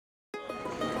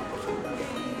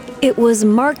It was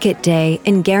market day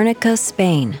in Guernica,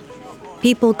 Spain.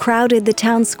 People crowded the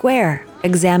town square,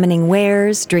 examining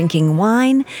wares, drinking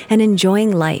wine, and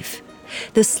enjoying life.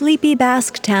 The sleepy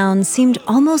Basque town seemed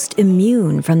almost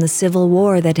immune from the civil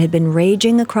war that had been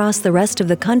raging across the rest of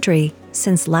the country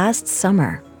since last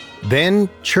summer. Then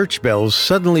church bells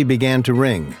suddenly began to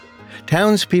ring.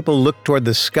 Townspeople looked toward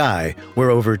the sky,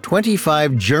 where over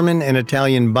 25 German and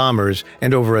Italian bombers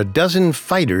and over a dozen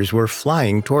fighters were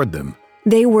flying toward them.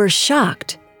 They were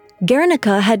shocked.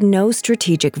 Guernica had no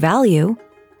strategic value.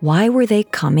 Why were they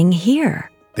coming here?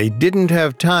 They didn't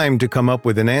have time to come up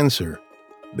with an answer.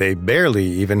 They barely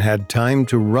even had time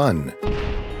to run.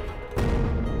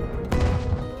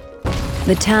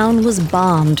 The town was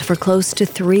bombed for close to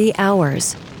 3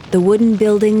 hours. The wooden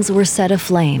buildings were set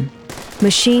aflame.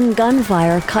 Machine gun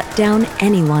fire cut down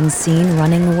anyone seen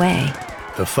running away.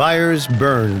 The fires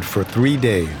burned for 3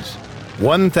 days.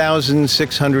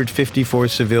 1,654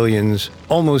 civilians,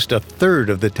 almost a third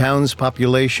of the town's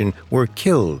population, were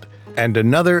killed, and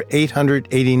another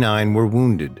 889 were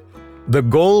wounded. The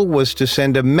goal was to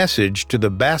send a message to the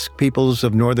Basque peoples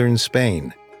of northern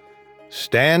Spain.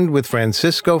 Stand with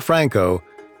Francisco Franco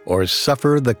or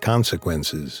suffer the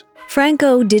consequences.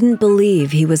 Franco didn't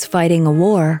believe he was fighting a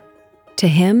war. To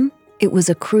him, it was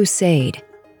a crusade.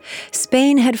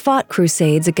 Spain had fought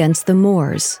crusades against the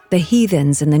Moors, the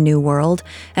heathens in the New World,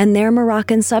 and their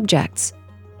Moroccan subjects.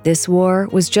 This war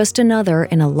was just another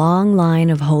in a long line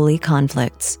of holy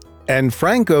conflicts. And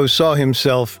Franco saw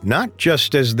himself not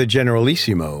just as the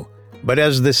Generalissimo, but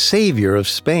as the savior of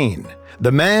Spain,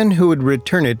 the man who would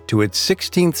return it to its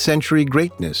 16th century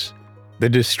greatness. The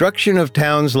destruction of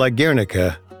towns like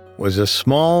Guernica was a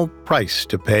small price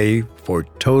to pay for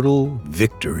total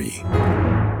victory.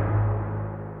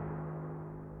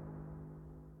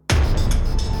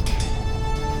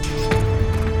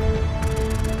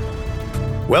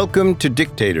 Welcome to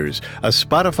Dictators, a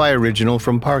Spotify original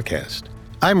from Parcast.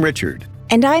 I'm Richard.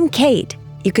 And I'm Kate.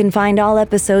 You can find all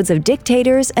episodes of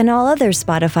Dictators and all other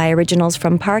Spotify originals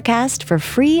from Parcast for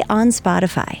free on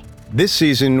Spotify. This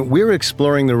season, we're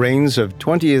exploring the reigns of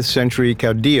 20th century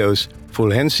caudillos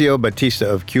Fulgencio Batista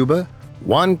of Cuba,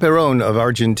 Juan Perón of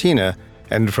Argentina,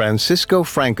 and Francisco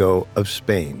Franco of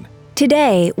Spain.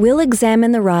 Today, we'll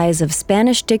examine the rise of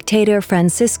Spanish dictator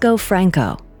Francisco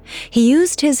Franco. He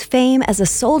used his fame as a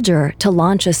soldier to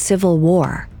launch a civil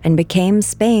war and became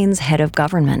Spain's head of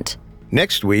government.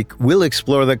 Next week, we'll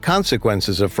explore the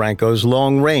consequences of Franco's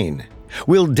long reign.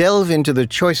 We'll delve into the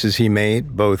choices he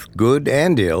made, both good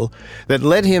and ill, that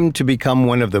led him to become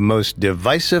one of the most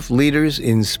divisive leaders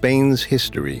in Spain's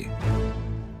history.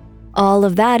 All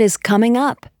of that is coming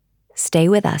up. Stay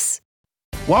with us.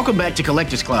 Welcome back to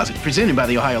Collector's Closet, presented by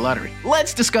the Ohio Lottery.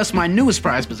 Let's discuss my newest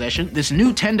prize possession, this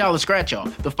new $10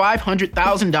 scratch-off, the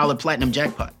 $500,000 Platinum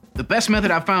Jackpot. The best method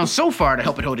I've found so far to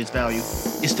help it hold its value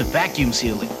is to vacuum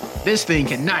seal it. This thing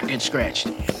cannot get scratched.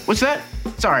 What's that?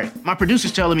 Sorry, my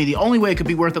producer's telling me the only way it could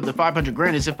be worth up to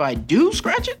 $500,000 is if I do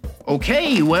scratch it?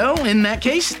 Okay, well, in that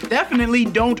case, definitely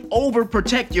don't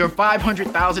overprotect your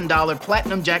 $500,000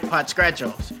 Platinum Jackpot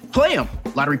scratch-offs. Play them.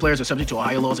 Lottery players are subject to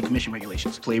Ohio laws and commission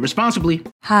regulations. Play responsibly.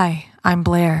 Hi, I'm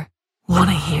Blair.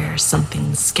 Wanna hear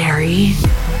something scary?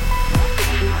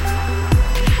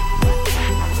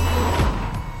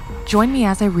 Join me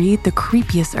as I read the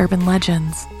creepiest urban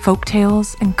legends,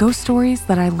 folktales, and ghost stories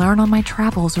that I learn on my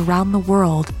travels around the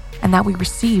world and that we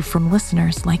receive from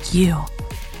listeners like you.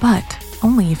 But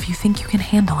only if you think you can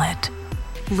handle it.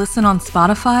 Listen on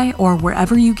Spotify or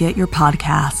wherever you get your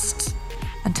podcasts.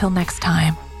 Until next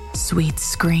time, sweet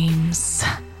screams.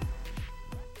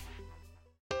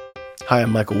 Hi,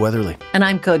 I'm Michael Weatherly. And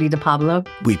I'm Cody DePablo.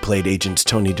 We played agents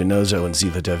Tony DiNozzo and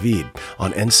Ziva David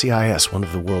on NCIS, one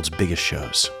of the world's biggest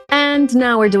shows. And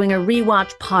now we're doing a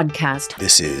rewatch podcast.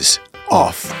 This is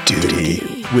Off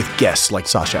Duty with guests like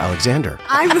Sasha Alexander.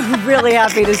 I'm really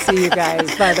happy to see you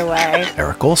guys, by the way.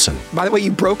 Eric Olson. By the way,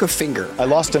 you broke a finger. I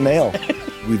lost a nail.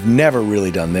 We've never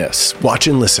really done this. Watch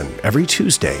and listen every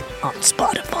Tuesday On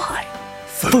Spotify.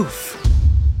 Foof.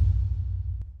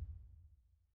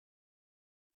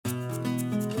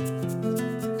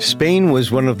 Spain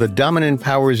was one of the dominant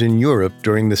powers in Europe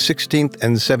during the 16th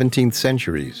and 17th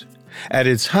centuries. At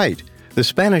its height, the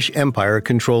Spanish Empire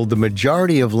controlled the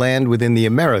majority of land within the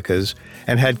Americas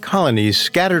and had colonies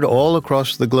scattered all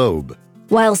across the globe.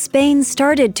 While Spain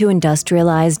started to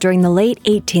industrialize during the late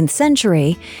 18th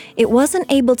century, it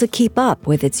wasn't able to keep up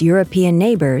with its European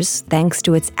neighbors thanks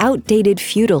to its outdated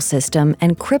feudal system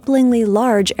and cripplingly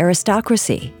large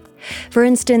aristocracy. For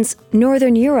instance,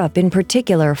 Northern Europe in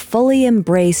particular fully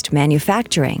embraced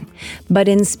manufacturing, but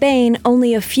in Spain,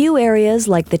 only a few areas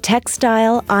like the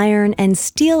textile, iron, and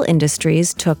steel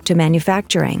industries took to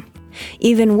manufacturing.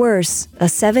 Even worse, a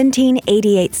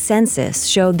 1788 census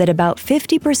showed that about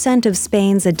 50% of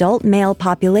Spain's adult male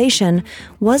population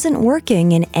wasn't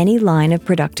working in any line of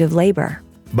productive labor.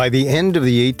 By the end of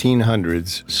the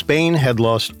 1800s, Spain had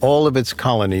lost all of its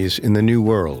colonies in the New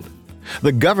World.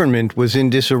 The government was in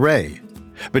disarray.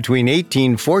 Between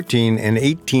 1814 and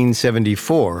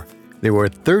 1874, there were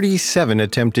 37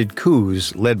 attempted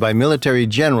coups led by military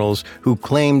generals who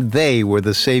claimed they were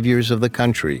the saviors of the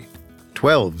country.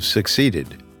 12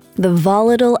 succeeded. The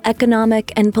volatile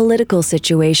economic and political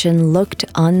situation looked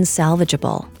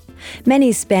unsalvageable.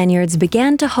 Many Spaniards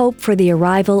began to hope for the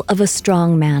arrival of a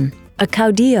strong man, a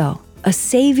caudillo, a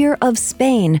savior of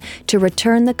Spain, to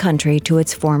return the country to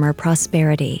its former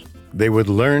prosperity. They would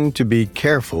learn to be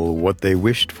careful what they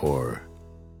wished for.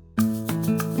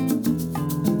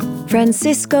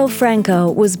 Francisco Franco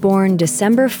was born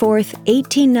December 4,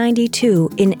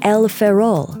 1892, in El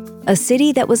Ferrol, a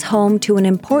city that was home to an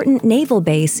important naval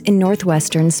base in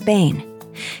northwestern Spain.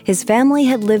 His family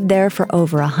had lived there for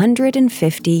over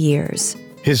 150 years.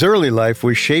 His early life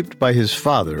was shaped by his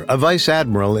father, a vice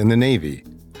admiral in the Navy.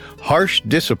 Harsh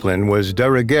discipline was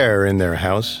de rigueur in their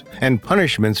house, and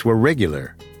punishments were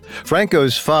regular.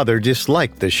 Franco's father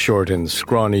disliked the short and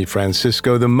scrawny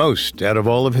Francisco the most out of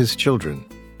all of his children.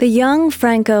 The young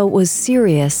Franco was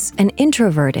serious and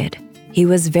introverted. He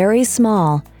was very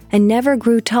small and never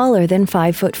grew taller than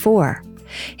 5'4".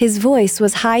 His voice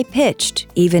was high-pitched,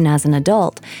 even as an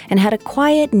adult, and had a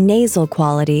quiet nasal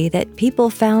quality that people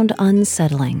found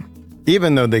unsettling.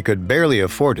 Even though they could barely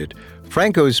afford it,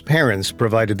 Franco's parents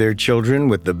provided their children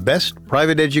with the best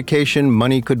private education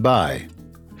money could buy.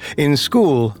 In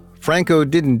school, Franco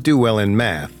didn't do well in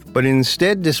math, but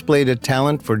instead displayed a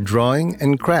talent for drawing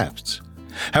and crafts.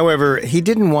 However, he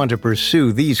didn't want to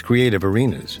pursue these creative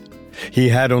arenas. He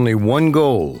had only one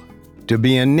goal: to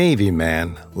be a Navy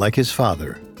man like his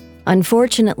father.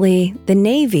 Unfortunately, the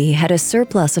Navy had a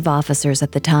surplus of officers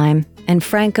at the time, and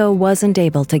Franco wasn't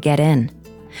able to get in.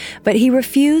 But he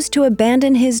refused to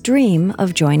abandon his dream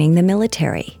of joining the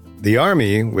military. The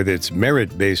Army, with its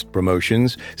merit-based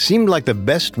promotions, seemed like the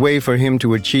best way for him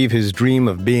to achieve his dream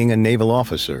of being a naval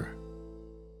officer.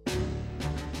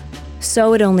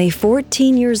 So at only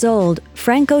 14 years old,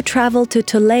 Franco traveled to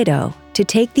Toledo to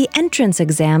take the entrance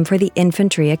exam for the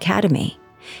Infantry Academy.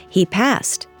 He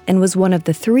passed and was one of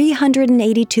the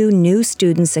 382 new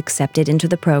students accepted into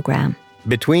the program.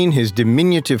 Between his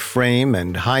diminutive frame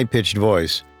and high-pitched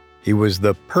voice, he was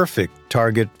the perfect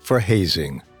target for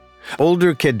hazing.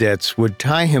 Older cadets would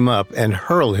tie him up and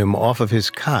hurl him off of his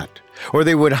cot, or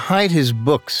they would hide his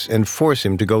books and force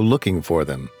him to go looking for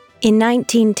them. In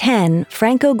 1910,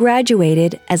 Franco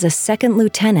graduated as a second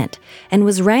lieutenant and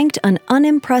was ranked an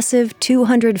unimpressive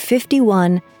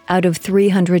 251 out of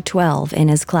 312 in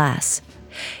his class.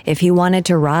 If he wanted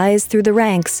to rise through the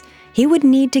ranks, he would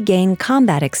need to gain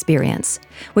combat experience,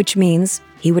 which means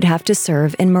he would have to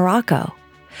serve in Morocco.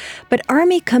 But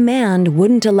Army Command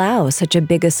wouldn't allow such a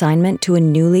big assignment to a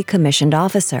newly commissioned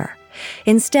officer.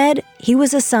 Instead, he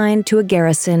was assigned to a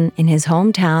garrison in his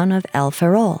hometown of El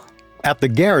Ferrol. At the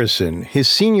garrison, his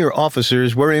senior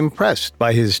officers were impressed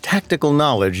by his tactical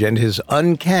knowledge and his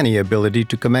uncanny ability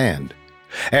to command.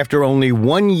 After only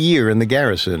 1 year in the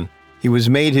garrison, he was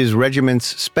made his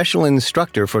regiment's special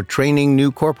instructor for training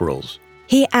new corporals.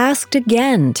 He asked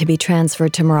again to be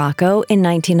transferred to Morocco in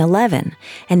 1911,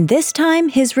 and this time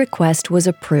his request was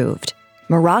approved.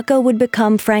 Morocco would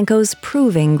become Franco's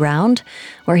proving ground,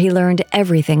 where he learned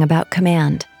everything about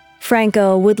command.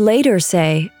 Franco would later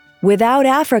say, "Without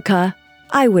Africa,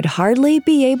 I would hardly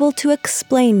be able to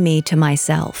explain me to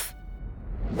myself."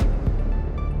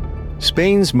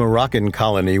 Spain's Moroccan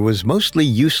colony was mostly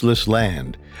useless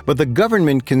land, but the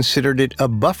government considered it a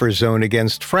buffer zone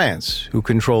against France, who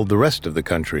controlled the rest of the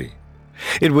country.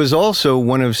 It was also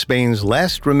one of Spain's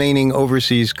last remaining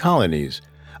overseas colonies,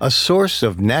 a source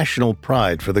of national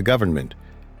pride for the government,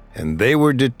 and they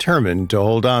were determined to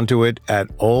hold on to it at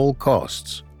all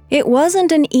costs. It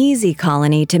wasn't an easy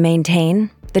colony to maintain.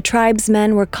 The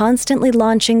tribesmen were constantly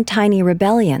launching tiny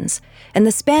rebellions, and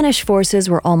the Spanish forces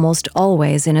were almost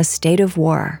always in a state of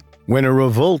war. When a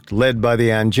revolt led by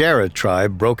the Angara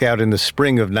tribe broke out in the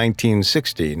spring of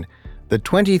 1916, the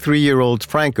 23-year-old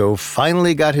Franco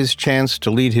finally got his chance to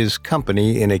lead his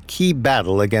company in a key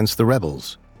battle against the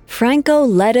rebels. Franco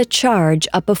led a charge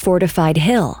up a fortified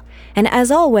hill, and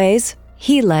as always,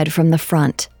 he led from the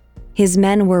front. His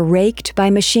men were raked by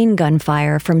machine gun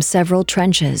fire from several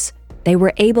trenches. They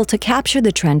were able to capture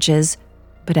the trenches,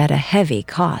 but at a heavy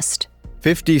cost.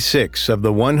 56 of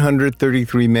the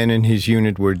 133 men in his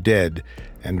unit were dead,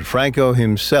 and Franco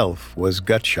himself was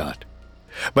gut-shot.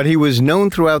 But he was known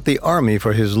throughout the army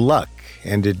for his luck,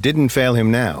 and it didn't fail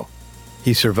him now.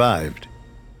 He survived.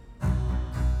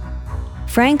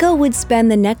 Franco would spend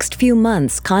the next few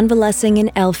months convalescing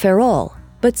in El Ferrol,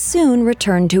 but soon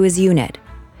returned to his unit.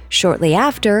 Shortly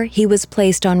after, he was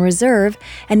placed on reserve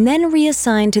and then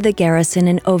reassigned to the garrison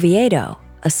in Oviedo,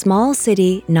 a small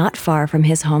city not far from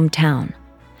his hometown.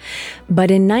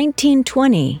 But in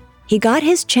 1920, he got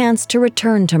his chance to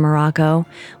return to Morocco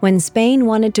when Spain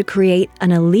wanted to create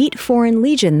an elite foreign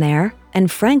legion there,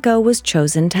 and Franco was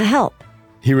chosen to help.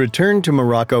 He returned to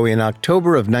Morocco in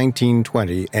October of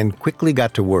 1920 and quickly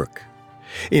got to work.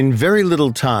 In very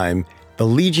little time, the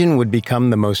Legion would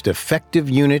become the most effective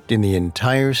unit in the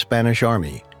entire Spanish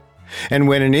army. And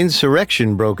when an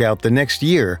insurrection broke out the next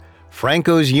year,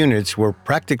 Franco's units were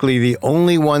practically the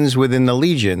only ones within the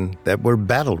Legion that were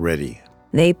battle-ready.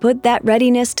 They put that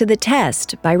readiness to the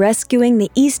test by rescuing the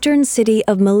eastern city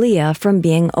of Melilla from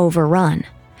being overrun.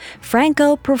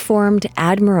 Franco performed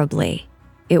admirably.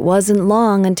 It wasn't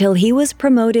long until he was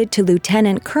promoted to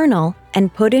lieutenant colonel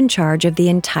and put in charge of the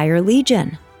entire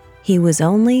Legion. He was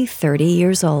only 30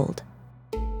 years old.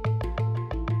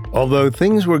 Although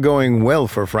things were going well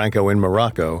for Franco in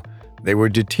Morocco, they were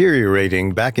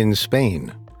deteriorating back in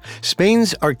Spain.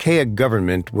 Spain's archaic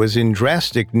government was in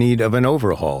drastic need of an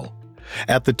overhaul.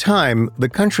 At the time, the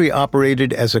country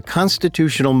operated as a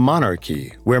constitutional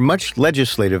monarchy where much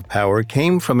legislative power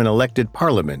came from an elected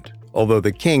parliament, although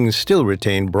the king still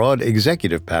retained broad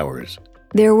executive powers.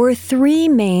 There were three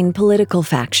main political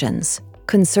factions: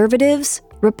 conservatives,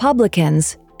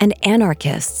 Republicans, and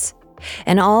anarchists.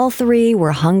 And all three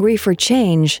were hungry for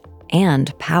change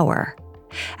and power.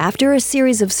 After a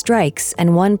series of strikes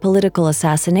and one political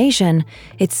assassination,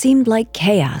 it seemed like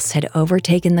chaos had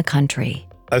overtaken the country.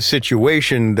 A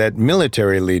situation that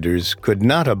military leaders could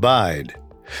not abide.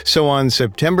 So on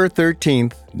September 13,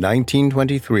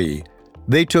 1923,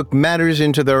 they took matters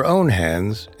into their own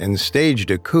hands and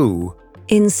staged a coup,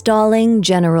 installing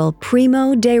General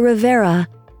Primo de Rivera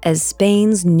as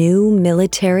Spain's new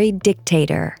military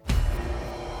dictator.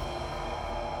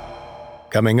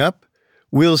 Coming up,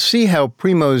 we'll see how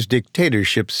Primo's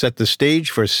dictatorship set the stage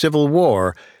for civil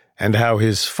war and how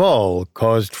his fall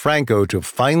caused Franco to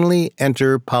finally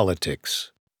enter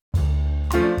politics.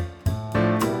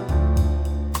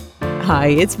 Hi,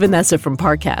 it's Vanessa from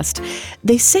Parcast.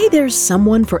 They say there's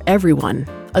someone for everyone.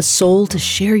 A soul to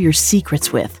share your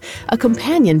secrets with, a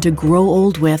companion to grow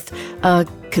old with, a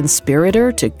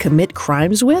conspirator to commit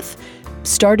crimes with.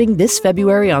 Starting this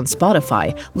February on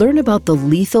Spotify, learn about the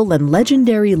lethal and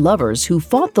legendary lovers who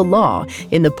fought the law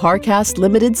in the Parcast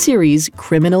limited series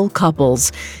Criminal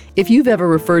Couples. If you've ever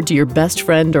referred to your best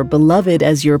friend or beloved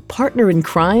as your partner in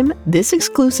crime, this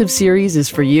exclusive series is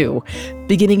for you.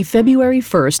 Beginning February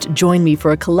 1st, join me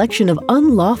for a collection of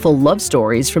unlawful love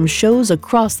stories from shows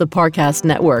across the Parcast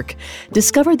network.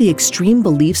 Discover the extreme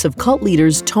beliefs of cult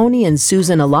leaders Tony and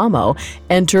Susan Alamo,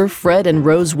 enter Fred and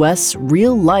Rose West's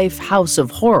real-life house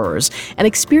of horrors, and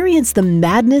experience the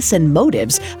madness and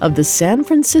motives of the San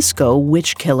Francisco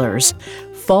witch killers.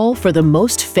 Fall for the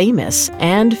most famous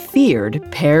and feared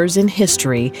pairs in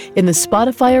history in the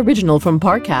Spotify original from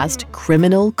Parcast,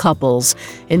 Criminal Couples.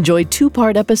 Enjoy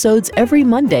 2-part episodes every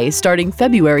Monday starting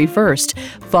February 1st.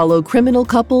 Follow Criminal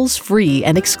Couples free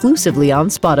and exclusively on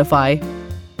Spotify.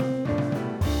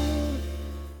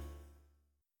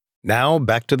 Now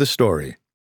back to the story.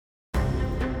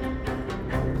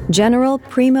 General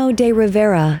Primo de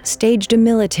Rivera staged a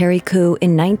military coup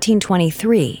in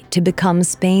 1923 to become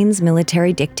Spain's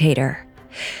military dictator.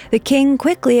 The king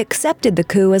quickly accepted the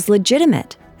coup as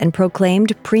legitimate and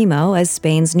proclaimed Primo as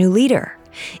Spain's new leader.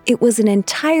 It was an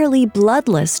entirely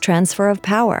bloodless transfer of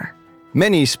power.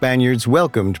 Many Spaniards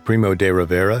welcomed Primo de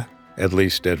Rivera, at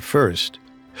least at first.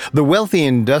 The wealthy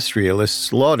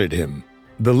industrialists lauded him.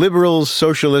 The liberals,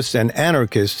 socialists, and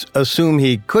anarchists assume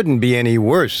he couldn't be any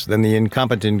worse than the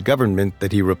incompetent government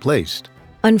that he replaced.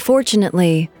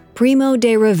 Unfortunately, Primo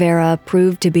de Rivera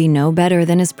proved to be no better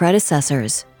than his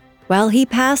predecessors. While he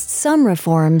passed some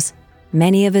reforms,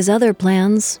 many of his other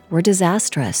plans were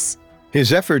disastrous.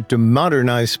 His effort to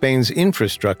modernize Spain's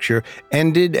infrastructure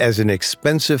ended as an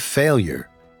expensive failure.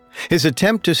 His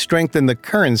attempt to strengthen the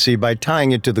currency by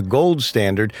tying it to the gold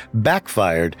standard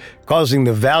backfired, causing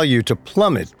the value to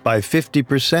plummet by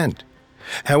 50%.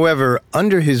 However,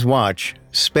 under his watch,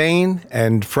 Spain,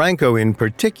 and Franco in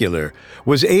particular,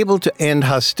 was able to end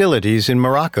hostilities in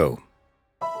Morocco.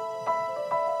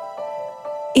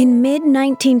 In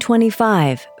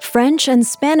mid-1925, French and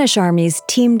Spanish armies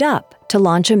teamed up to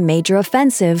launch a major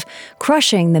offensive,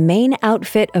 crushing the main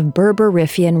outfit of Berber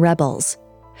Riffian rebels.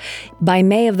 By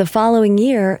May of the following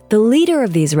year, the leader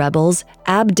of these rebels,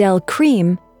 Abd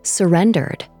el-Krim,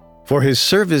 surrendered. For his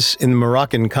service in the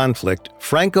Moroccan conflict,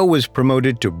 Franco was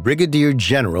promoted to Brigadier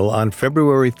General on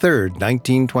February 3,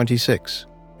 1926.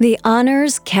 The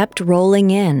honors kept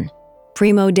rolling in.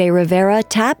 Primo de Rivera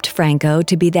tapped Franco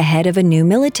to be the head of a new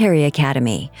military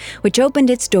academy, which opened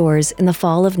its doors in the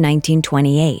fall of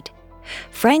 1928.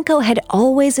 Franco had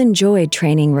always enjoyed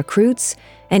training recruits,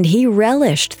 and he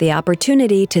relished the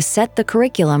opportunity to set the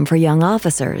curriculum for young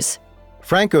officers.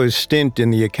 Franco's stint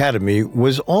in the academy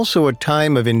was also a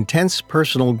time of intense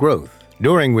personal growth,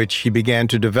 during which he began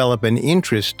to develop an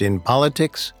interest in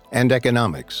politics and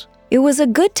economics. It was a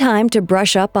good time to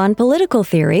brush up on political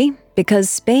theory, because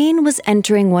Spain was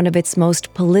entering one of its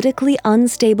most politically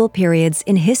unstable periods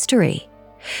in history.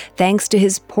 Thanks to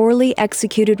his poorly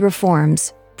executed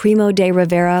reforms, Primo de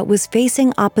Rivera was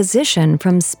facing opposition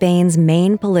from Spain's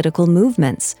main political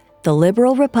movements, the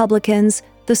liberal Republicans,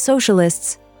 the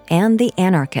socialists, and the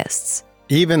anarchists.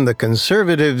 Even the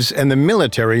conservatives and the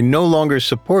military no longer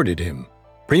supported him.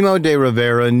 Primo de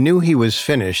Rivera knew he was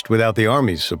finished without the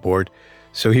army's support,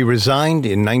 so he resigned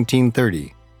in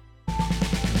 1930.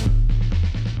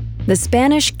 The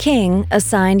Spanish king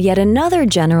assigned yet another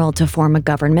general to form a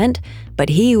government, but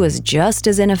he was just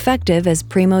as ineffective as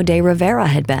Primo de Rivera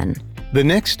had been. The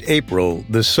next April,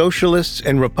 the Socialists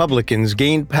and Republicans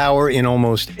gained power in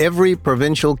almost every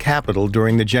provincial capital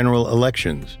during the general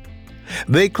elections.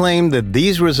 They claimed that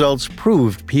these results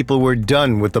proved people were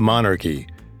done with the monarchy,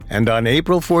 and on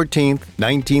April 14,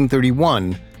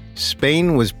 1931,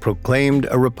 Spain was proclaimed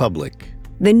a republic.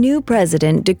 The new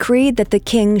president decreed that the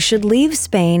king should leave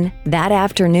Spain that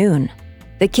afternoon.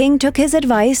 The king took his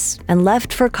advice and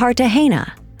left for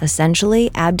Cartagena, essentially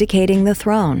abdicating the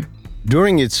throne.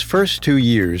 During its first 2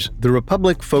 years, the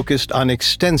republic focused on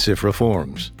extensive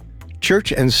reforms.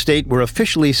 Church and state were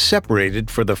officially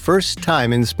separated for the first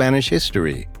time in Spanish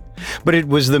history. But it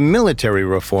was the military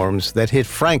reforms that hit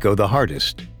Franco the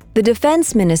hardest. The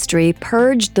Defense Ministry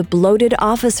purged the bloated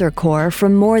officer corps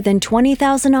from more than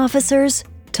 20,000 officers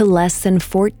to less than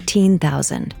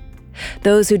 14,000.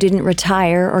 Those who didn't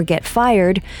retire or get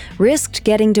fired risked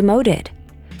getting demoted.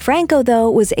 Franco, though,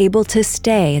 was able to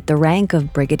stay at the rank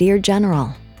of Brigadier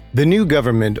General. The new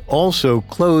government also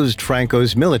closed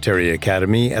Franco's military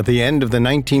academy at the end of the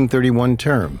 1931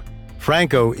 term.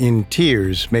 Franco, in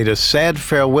tears, made a sad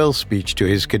farewell speech to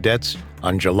his cadets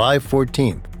on July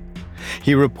 14th.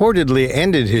 He reportedly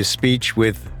ended his speech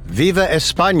with "Viva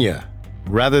España,"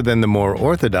 rather than the more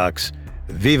orthodox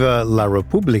 "Viva la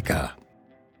República."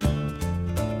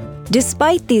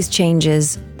 Despite these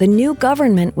changes, the new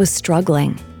government was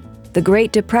struggling. The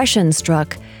Great Depression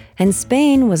struck, and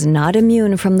Spain was not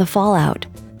immune from the fallout.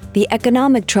 The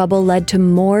economic trouble led to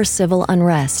more civil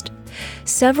unrest.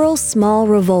 Several small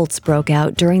revolts broke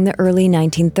out during the early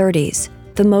 1930s.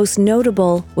 The most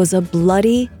notable was a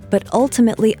bloody but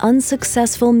ultimately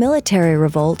unsuccessful military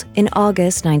revolt in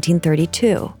August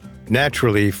 1932.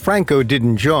 Naturally, Franco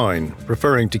didn't join,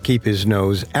 preferring to keep his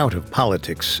nose out of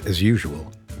politics as usual.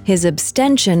 His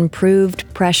abstention proved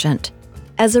prescient.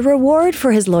 As a reward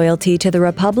for his loyalty to the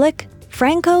Republic,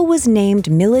 Franco was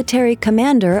named military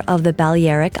commander of the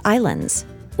Balearic Islands.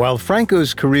 While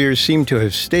Franco's career seemed to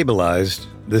have stabilized,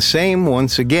 the same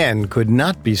once again could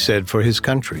not be said for his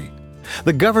country.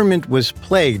 The government was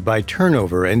plagued by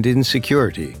turnover and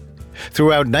insecurity.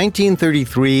 Throughout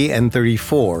 1933 and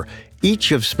 34,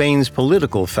 each of Spain's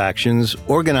political factions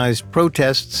organized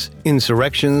protests,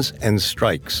 insurrections, and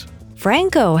strikes.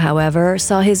 Franco, however,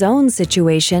 saw his own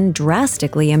situation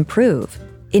drastically improve.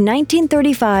 In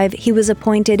 1935, he was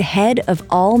appointed head of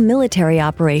all military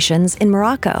operations in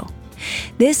Morocco.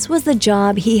 This was the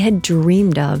job he had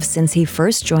dreamed of since he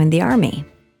first joined the army.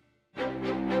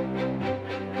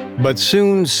 But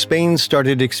soon, Spain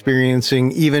started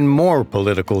experiencing even more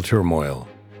political turmoil.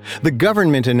 The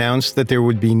government announced that there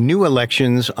would be new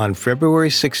elections on February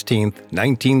 16,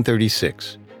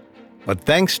 1936. But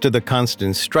thanks to the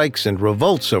constant strikes and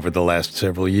revolts over the last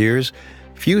several years,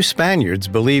 few Spaniards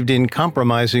believed in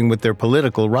compromising with their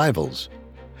political rivals.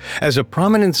 As a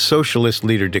prominent socialist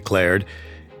leader declared,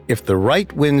 "If the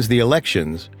right wins the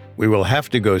elections, we will have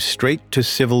to go straight to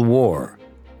civil war."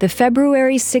 The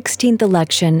February 16th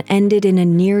election ended in a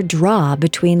near draw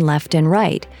between left and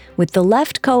right, with the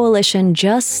left coalition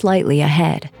just slightly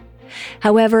ahead.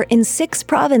 However, in 6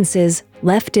 provinces,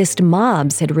 leftist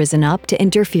mobs had risen up to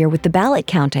interfere with the ballot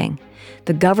counting.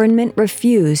 The government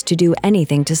refused to do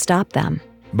anything to stop them.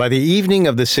 By the evening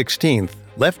of the 16th,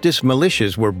 leftist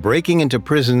militias were breaking into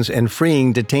prisons and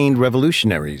freeing detained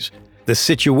revolutionaries. The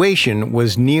situation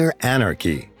was near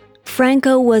anarchy.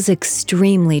 Franco was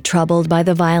extremely troubled by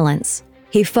the violence.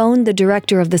 He phoned the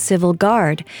director of the Civil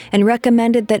Guard and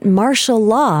recommended that martial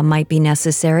law might be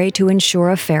necessary to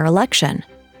ensure a fair election.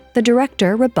 The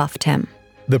director rebuffed him.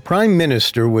 The prime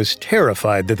minister was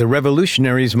terrified that the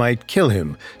revolutionaries might kill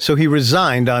him, so he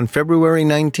resigned on February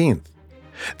 19th.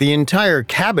 The entire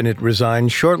cabinet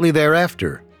resigned shortly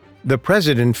thereafter. The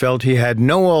president felt he had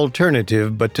no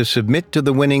alternative but to submit to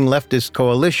the winning leftist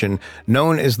coalition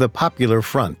known as the Popular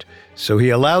Front, so he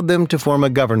allowed them to form a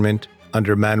government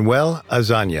under Manuel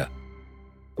Azaña.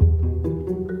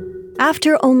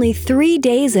 After only 3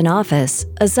 days in office,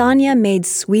 Azaña made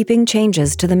sweeping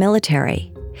changes to the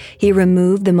military. He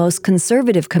removed the most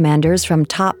conservative commanders from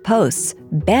top posts,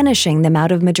 banishing them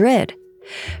out of Madrid.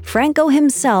 Franco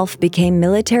himself became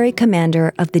military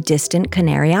commander of the distant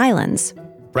Canary Islands.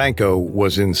 Franco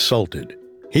was insulted.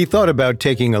 He thought about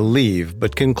taking a leave,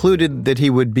 but concluded that he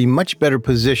would be much better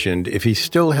positioned if he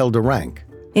still held a rank.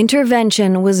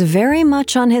 Intervention was very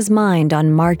much on his mind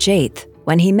on March 8th,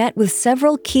 when he met with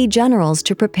several key generals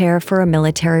to prepare for a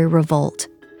military revolt.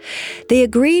 They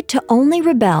agreed to only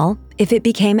rebel if it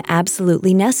became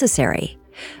absolutely necessary.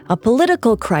 A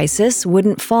political crisis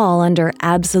wouldn't fall under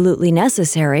absolutely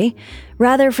necessary.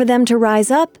 Rather, for them to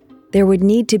rise up, there would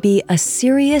need to be a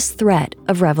serious threat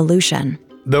of revolution.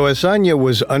 Though Azaña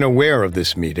was unaware of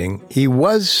this meeting, he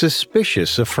was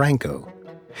suspicious of Franco.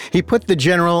 He put the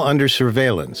general under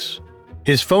surveillance.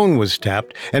 His phone was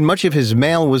tapped, and much of his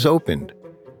mail was opened.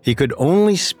 He could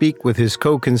only speak with his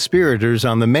co-conspirators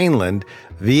on the mainland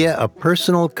via a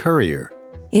personal courier.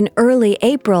 In early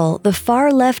April, the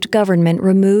far-left government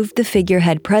removed the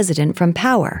figurehead president from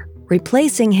power,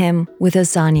 replacing him with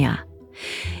Azaña.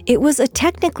 It was a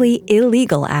technically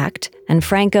illegal act, and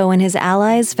Franco and his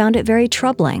allies found it very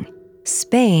troubling.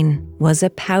 Spain was a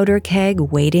powder keg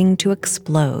waiting to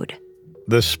explode.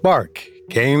 The spark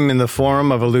came in the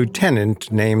form of a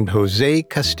lieutenant named José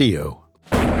Castillo.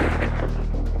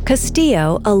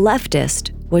 Castillo, a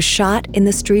leftist, was shot in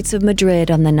the streets of Madrid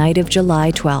on the night of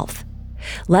July 12th.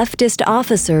 Leftist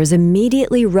officers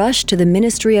immediately rushed to the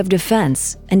Ministry of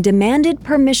Defense and demanded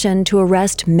permission to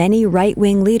arrest many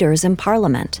right-wing leaders in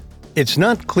parliament. It's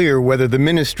not clear whether the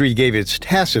ministry gave its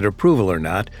tacit approval or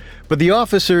not, but the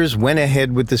officers went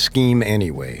ahead with the scheme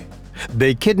anyway.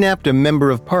 They kidnapped a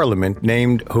member of parliament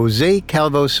named José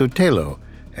Calvo Sotelo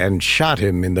and shot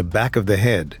him in the back of the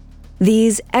head.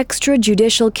 These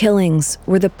extrajudicial killings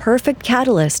were the perfect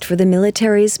catalyst for the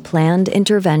military's planned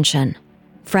intervention.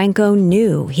 Franco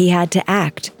knew he had to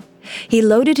act. He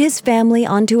loaded his family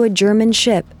onto a German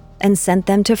ship and sent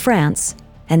them to France,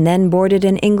 and then boarded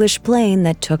an English plane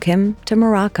that took him to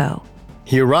Morocco.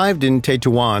 He arrived in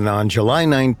Tétouan on July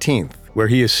 19th, where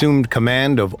he assumed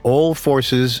command of all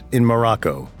forces in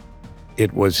Morocco.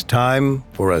 It was time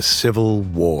for a civil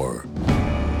war.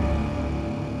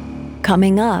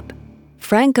 Coming up,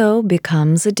 Franco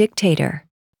becomes a dictator.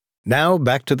 Now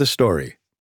back to the story.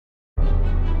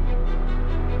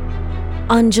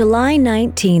 On July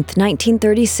 19,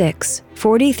 1936,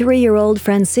 43-year-old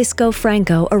Francisco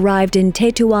Franco arrived in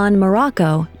Tétouan,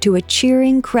 Morocco, to a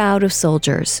cheering crowd of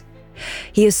soldiers.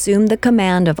 He assumed the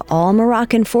command of all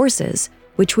Moroccan forces,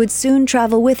 which would soon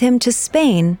travel with him to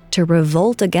Spain to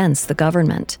revolt against the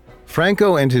government.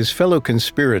 Franco and his fellow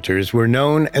conspirators were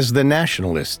known as the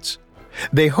Nationalists.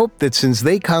 They hoped that since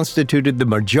they constituted the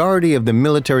majority of the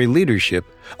military leadership,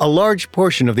 a large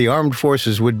portion of the armed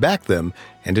forces would back them,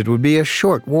 and it would be a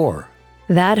short war.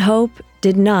 That hope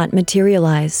did not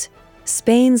materialize.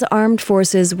 Spain's armed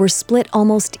forces were split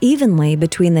almost evenly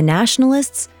between the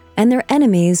Nationalists and their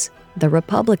enemies, the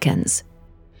Republicans.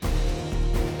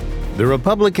 The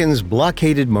Republicans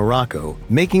blockaded Morocco,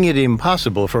 making it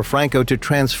impossible for Franco to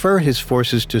transfer his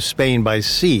forces to Spain by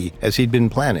sea as he'd been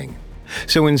planning.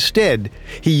 So instead,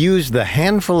 he used the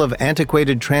handful of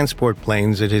antiquated transport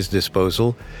planes at his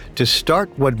disposal to start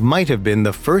what might have been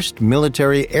the first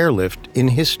military airlift in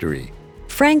history.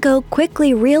 Franco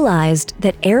quickly realized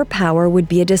that air power would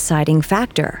be a deciding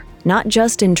factor, not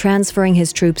just in transferring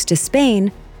his troops to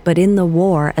Spain, but in the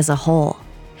war as a whole.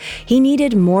 He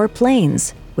needed more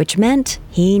planes, which meant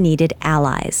he needed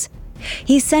allies.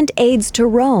 He sent aides to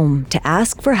Rome to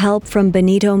ask for help from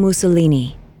Benito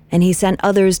Mussolini, and he sent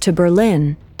others to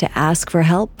Berlin to ask for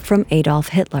help from Adolf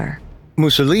Hitler.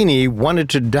 Mussolini wanted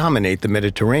to dominate the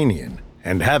Mediterranean,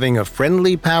 and having a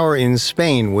friendly power in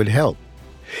Spain would help.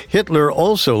 Hitler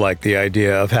also liked the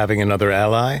idea of having another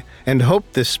ally, and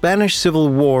hoped the Spanish Civil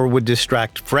War would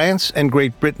distract France and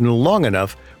Great Britain long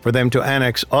enough for them to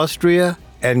annex Austria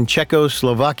and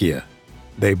Czechoslovakia.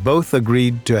 They both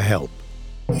agreed to help.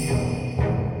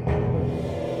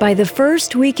 By the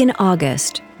first week in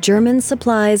August, German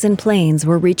supplies and planes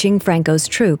were reaching Franco's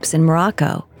troops in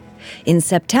Morocco. In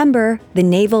September, the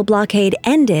naval blockade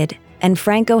ended, and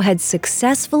Franco had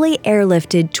successfully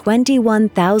airlifted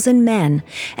 21,000 men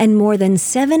and more than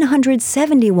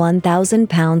 771,000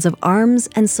 pounds of arms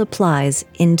and supplies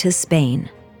into Spain.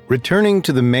 Returning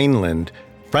to the mainland,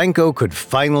 Franco could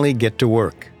finally get to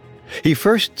work. He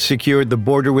first secured the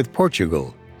border with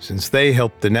Portugal, since they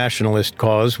helped the nationalist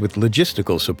cause with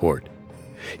logistical support.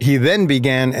 He then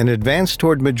began an advance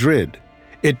toward Madrid.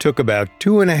 It took about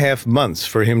 2.5 months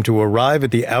for him to arrive at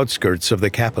the outskirts of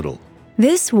the capital.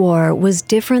 This war was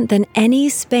different than any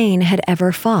Spain had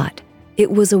ever fought. It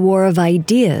was a war of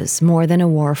ideas more than a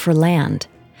war for land.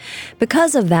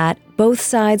 Because of that, both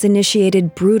sides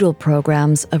initiated brutal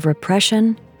programs of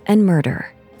repression and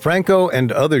murder. Franco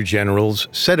and other generals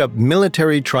set up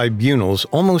military tribunals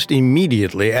almost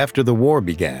immediately after the war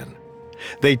began.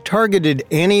 They targeted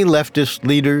any leftist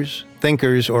leaders,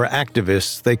 thinkers, or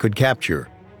activists they could capture.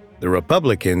 The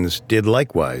Republicans did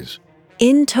likewise.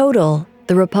 In total,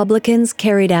 the Republicans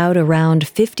carried out around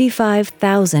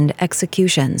 55,000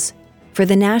 executions. For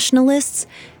the nationalists,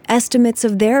 estimates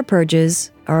of their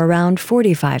purges are around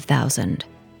 45,000.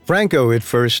 Franco at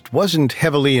first wasn't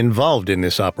heavily involved in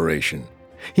this operation.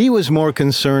 He was more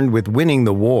concerned with winning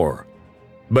the war.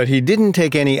 But he didn't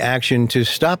take any action to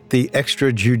stop the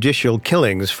extrajudicial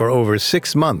killings for over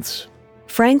 6 months.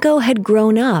 Franco had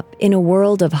grown up in a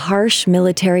world of harsh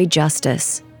military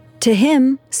justice. To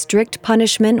him, strict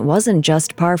punishment wasn't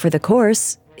just par for the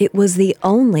course, it was the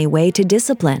only way to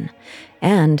discipline,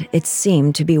 and it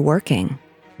seemed to be working.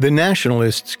 The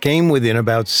nationalists came within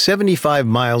about 75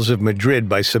 miles of Madrid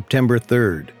by September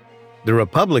 3rd. The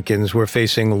Republicans were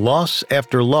facing loss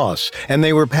after loss, and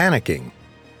they were panicking.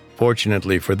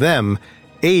 Fortunately for them,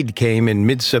 aid came in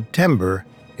mid-September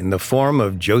in the form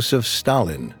of Joseph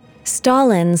Stalin.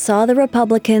 Stalin saw the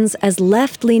Republicans as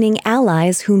left-leaning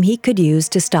allies whom he could use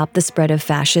to stop the spread of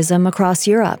fascism across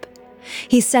Europe.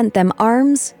 He sent them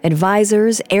arms,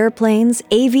 advisors, airplanes,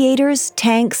 aviators,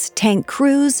 tanks, tank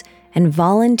crews, and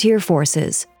volunteer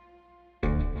forces.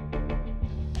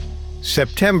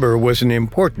 September was an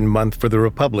important month for the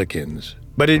Republicans,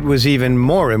 but it was even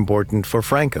more important for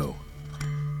Franco.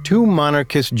 2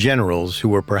 monarchist generals who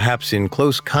were perhaps in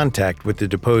close contact with the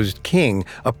deposed king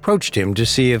approached him to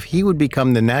see if he would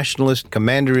become the nationalist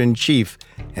commander-in-chief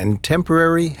and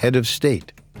temporary head of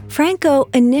state. Franco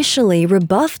initially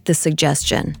rebuffed the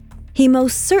suggestion. He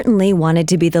most certainly wanted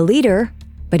to be the leader,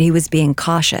 but he was being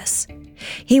cautious.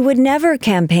 He would never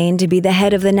campaign to be the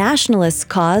head of the nationalist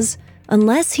cause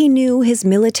unless he knew his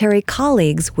military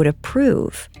colleagues would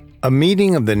approve. A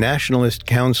meeting of the Nationalist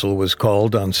Council was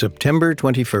called on September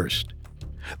 21st.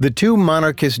 The 2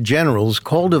 monarchist generals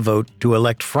called a vote to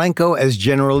elect Franco as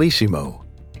Generalissimo.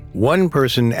 1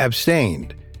 person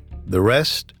abstained. The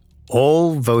rest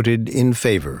all voted in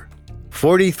favor.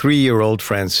 43-year-old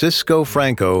Francisco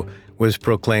Franco was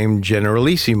proclaimed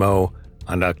Generalissimo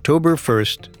on October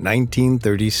 1st,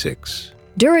 1936.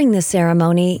 During the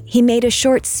ceremony, he made a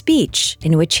short speech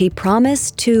in which he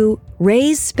promised to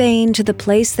raise Spain to the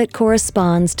place that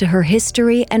corresponds to her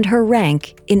history and her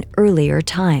rank in earlier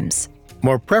times.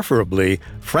 More preferably,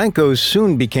 Franco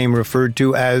soon became referred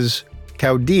to as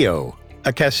caudillo,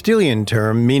 a Castilian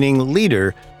term meaning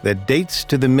leader that dates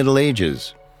to the Middle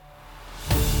Ages.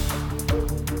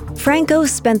 Franco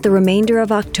spent the remainder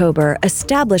of October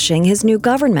establishing his new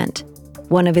government.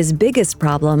 One of his biggest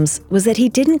problems was that he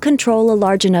didn't control a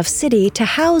large enough city to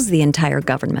house the entire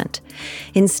government.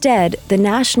 Instead, the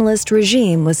nationalist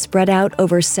regime was spread out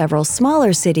over several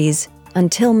smaller cities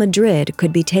until Madrid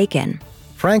could be taken.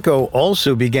 Franco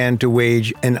also began to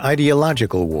wage an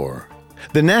ideological war.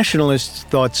 The nationalists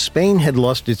thought Spain had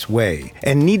lost its way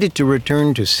and needed to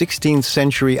return to 16th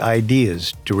century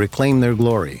ideas to reclaim their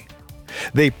glory.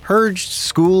 They purged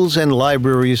schools and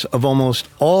libraries of almost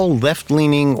all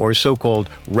left-leaning or so-called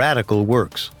radical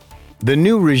works. The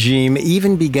new regime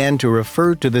even began to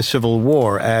refer to the Civil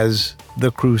War as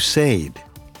the Crusade.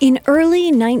 In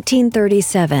early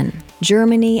 1937,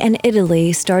 Germany and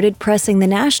Italy started pressing the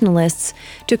nationalists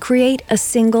to create a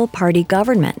single-party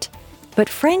government. But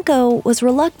Franco was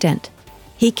reluctant.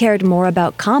 He cared more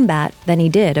about combat than he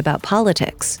did about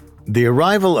politics. The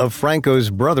arrival of Franco's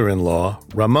brother-in-law,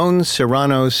 Ramon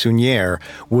Serrano Suñer,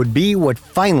 would be what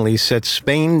finally set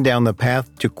Spain down the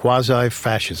path to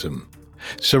quasi-fascism.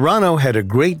 Serrano had a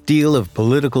great deal of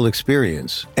political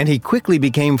experience, and he quickly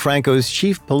became Franco's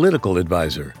chief political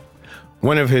advisor.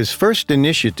 One of his first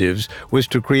initiatives was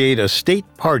to create a state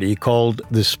party called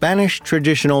the Spanish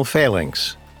Traditional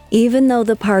Phalanx. Even though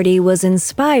the party was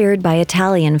inspired by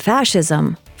Italian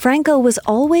fascism, Franco was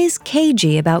always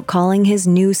cagey about calling his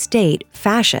new state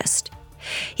fascist.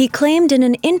 He claimed in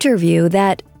an interview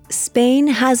that Spain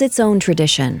has its own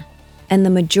tradition, and the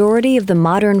majority of the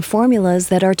modern formulas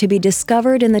that are to be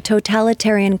discovered in the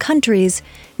totalitarian countries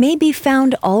may be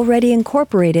found already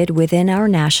incorporated within our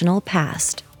national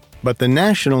past. But the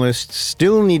nationalists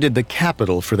still needed the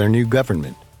capital for their new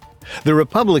government. The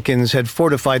Republicans had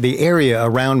fortified the area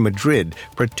around Madrid,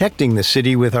 protecting the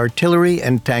city with artillery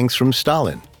and tanks from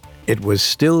Stalin. It was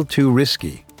still too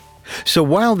risky. So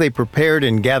while they prepared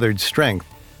and gathered strength,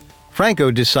 Franco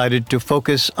decided to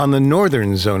focus on the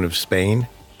northern zone of Spain,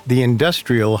 the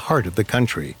industrial heart of the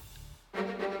country.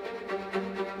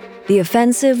 The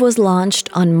offensive was launched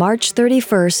on March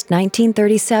 31,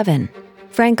 1937.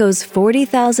 Franco's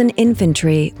 40,000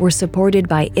 infantry were supported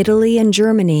by Italy and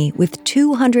Germany with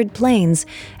 200 planes,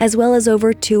 as well as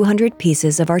over 200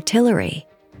 pieces of artillery.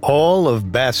 All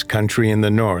of Basque Country in the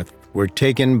north were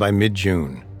taken by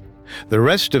mid-June. The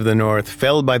rest of the north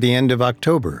fell by the end of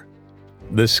October.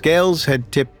 The scales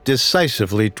had tipped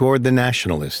decisively toward the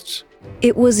nationalists.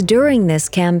 It was during this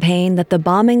campaign that the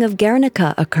bombing of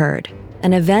Guernica occurred,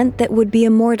 an event that would be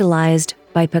immortalized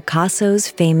by Picasso's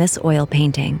famous oil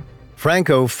painting.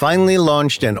 Franco finally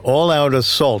launched an all-out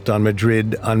assault on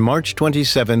Madrid on March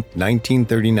 27,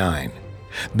 1939.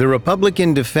 The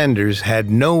Republican defenders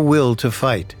had no will to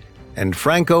fight, and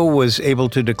Franco was able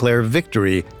to declare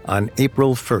victory on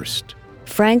April 1st.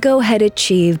 Franco had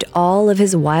achieved all of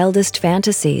his wildest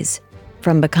fantasies,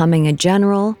 from becoming a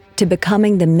general, to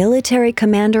becoming the military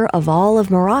commander of all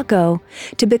of Morocco,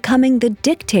 to becoming the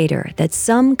dictator that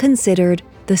some considered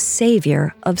the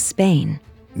savior of Spain.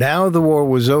 Now the war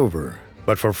was over,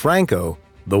 but for Franco,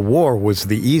 the war was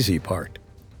the easy part.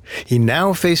 He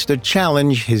now faced a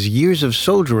challenge his years of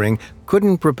soldiering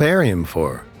couldn't prepare him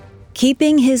for.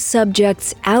 Keeping his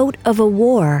subjects out of a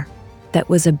war that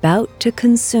was about to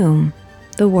consume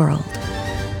the world.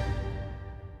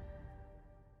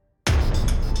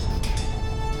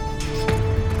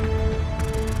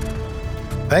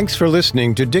 Thanks for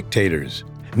listening to Dictators.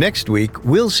 Next week,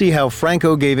 we'll see how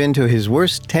Franco gave in to his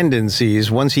worst tendencies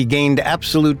once he gained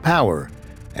absolute power,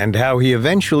 and how he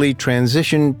eventually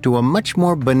transitioned to a much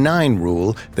more benign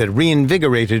rule that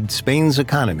reinvigorated Spain's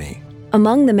economy.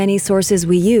 Among the many sources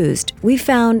we used, we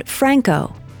found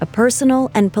Franco, a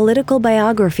personal and political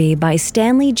biography by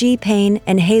Stanley G. Payne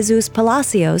and Jesus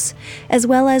Palacios, as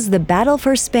well as The Battle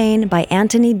for Spain by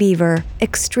Anthony Beaver,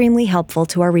 extremely helpful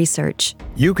to our research.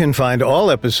 You can find all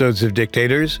episodes of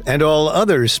Dictators and all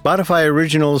other Spotify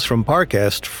originals from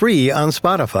Parcast free on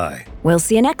Spotify. We'll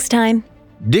see you next time.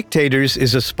 Dictators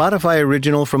is a Spotify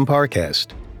original from Parcast.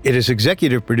 It is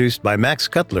executive produced by Max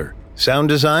Cutler. Sound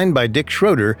design by Dick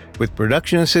Schroeder, with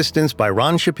production assistance by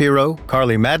Ron Shapiro,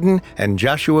 Carly Madden, and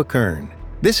Joshua Kern.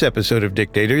 This episode of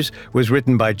Dictators was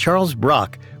written by Charles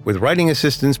Brock, with writing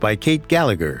assistance by Kate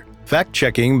Gallagher,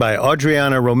 fact-checking by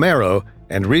Adriana Romero,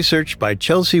 and research by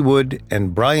Chelsea Wood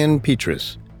and Brian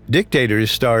Petrus.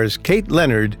 Dictators stars Kate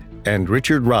Leonard and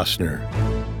Richard Rossner.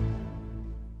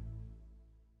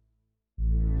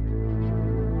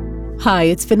 Hi,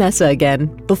 it's Vanessa again.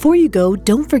 Before you go,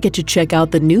 don't forget to check out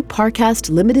the new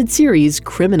Parcast limited series,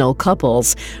 Criminal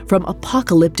Couples. From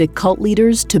apocalyptic cult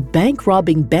leaders to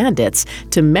bank-robbing bandits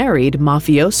to married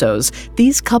mafiosos,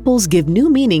 these couples give new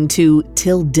meaning to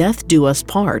Till Death Do Us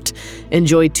Part.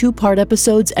 Enjoy 2-part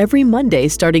episodes every Monday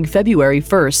starting February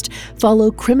 1st.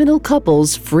 Follow Criminal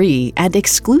Couples free and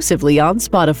exclusively on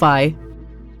Spotify.